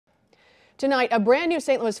Tonight, a brand new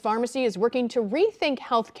St. Louis pharmacy is working to rethink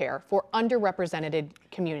healthcare for underrepresented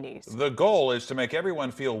communities. The goal is to make everyone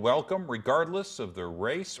feel welcome regardless of their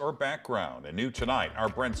race or background. And new tonight, our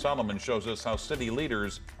Brent Solomon shows us how city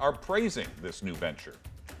leaders are praising this new venture.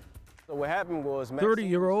 So what happened was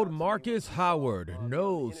 30-year-old Marcus Howard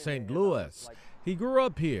knows St. Louis. He grew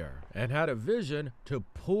up here and had a vision to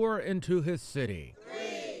pour into his city.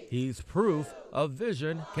 He's proof a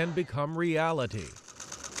vision can become reality.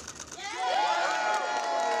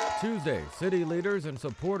 Tuesday, city leaders and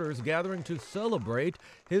supporters gathering to celebrate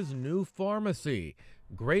his new pharmacy,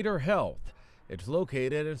 Greater Health. It's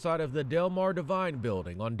located inside of the Delmar Divine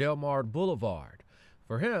building on Delmar Boulevard.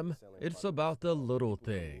 For him, it's about the little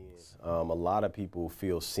things. A lot of people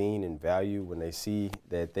feel seen and valued when they see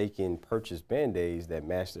that they can purchase Band-Aids that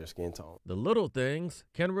match their skin tone. The little things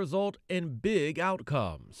can result in big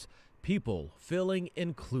outcomes. People feeling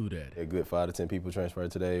included. A good 5 to 10 people transferred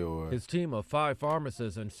today. His team of 5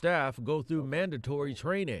 pharmacists and staff go through mandatory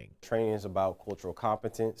training. Training is about cultural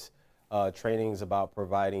competence. Training is about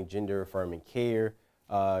providing gender-affirming care.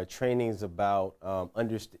 Training is about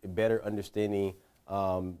better understanding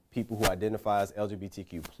people who identify as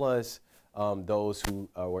LGBTQ+, those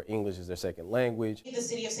where English is their second language. The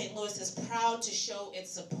city of St. Louis is proud to show its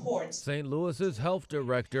support. St. Louis's health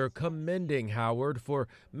director commending Howard for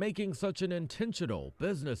making such an intentional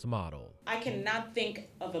business model. I cannot think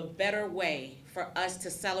of a better way for us to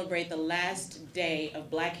celebrate the last day of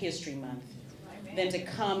Black History Month than to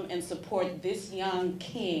come and support this young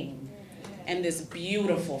king and this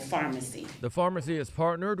beautiful pharmacy. The pharmacy is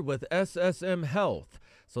partnered with SSM Health,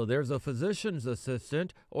 so there's a physician's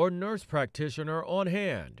assistant or nurse practitioner on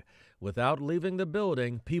hand. Without leaving the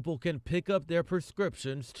building, people can pick up their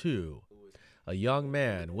prescriptions too. A young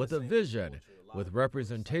man with a vision, with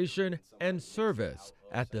representation and service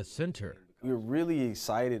at the center. We're really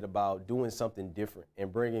excited about doing something different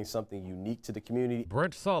and bringing something unique to the community.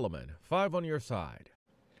 Brent Solomon, 5 on your side.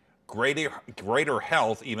 Greater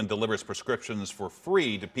Health even delivers prescriptions for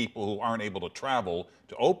free to people who aren't able to travel.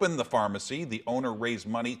 To open the pharmacy, the owner raised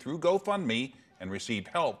money through GoFundMe and received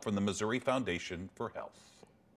help from the Missouri Foundation for Health.